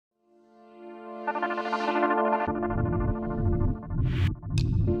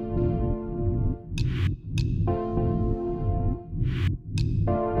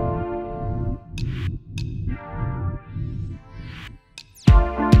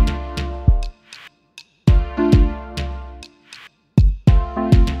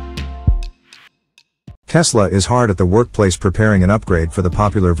Tesla is hard at the workplace preparing an upgrade for the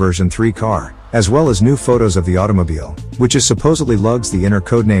popular version 3 car, as well as new photos of the automobile, which is supposedly lugs the inner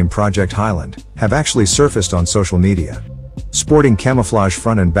codename Project Highland, have actually surfaced on social media. Sporting camouflage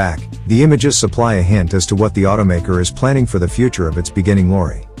front and back, the images supply a hint as to what the automaker is planning for the future of its beginning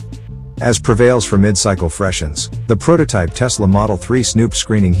lorry. As prevails for mid-cycle freshens, the prototype Tesla Model 3 Snoop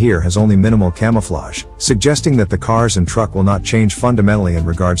screening here has only minimal camouflage, suggesting that the cars and truck will not change fundamentally in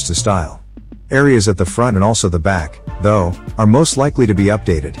regards to style. Areas at the front and also the back, though, are most likely to be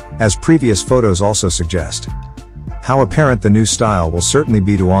updated, as previous photos also suggest. How apparent the new style will certainly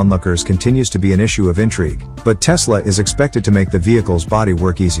be to onlookers continues to be an issue of intrigue, but Tesla is expected to make the vehicle's body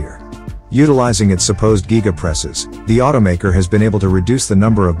work easier. Utilizing its supposed gigapresses, the automaker has been able to reduce the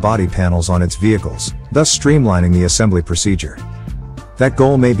number of body panels on its vehicles, thus streamlining the assembly procedure. That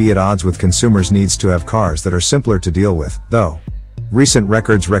goal may be at odds with consumers' needs to have cars that are simpler to deal with, though. Recent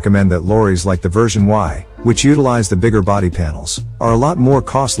records recommend that lorries like the version Y, which utilize the bigger body panels, are a lot more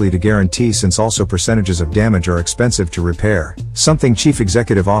costly to guarantee since also percentages of damage are expensive to repair, something Chief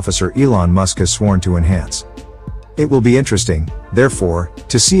Executive Officer Elon Musk has sworn to enhance. It will be interesting, therefore,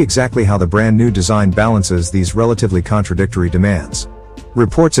 to see exactly how the brand new design balances these relatively contradictory demands.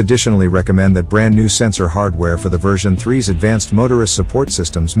 Reports additionally recommend that brand new sensor hardware for the version 3's advanced motorist support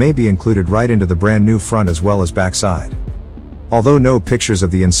systems may be included right into the brand new front as well as backside. Although no pictures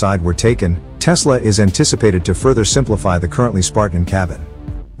of the inside were taken, Tesla is anticipated to further simplify the currently Spartan cabin.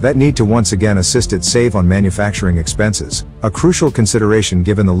 That need to once again assist it save on manufacturing expenses, a crucial consideration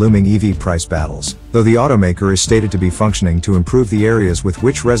given the looming EV price battles, though the automaker is stated to be functioning to improve the areas with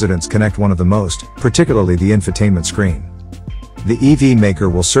which residents connect one of the most, particularly the infotainment screen. The EV maker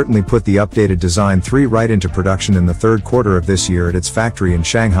will certainly put the updated Design 3 right into production in the third quarter of this year at its factory in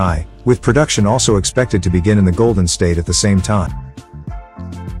Shanghai, with production also expected to begin in the Golden State at the same time.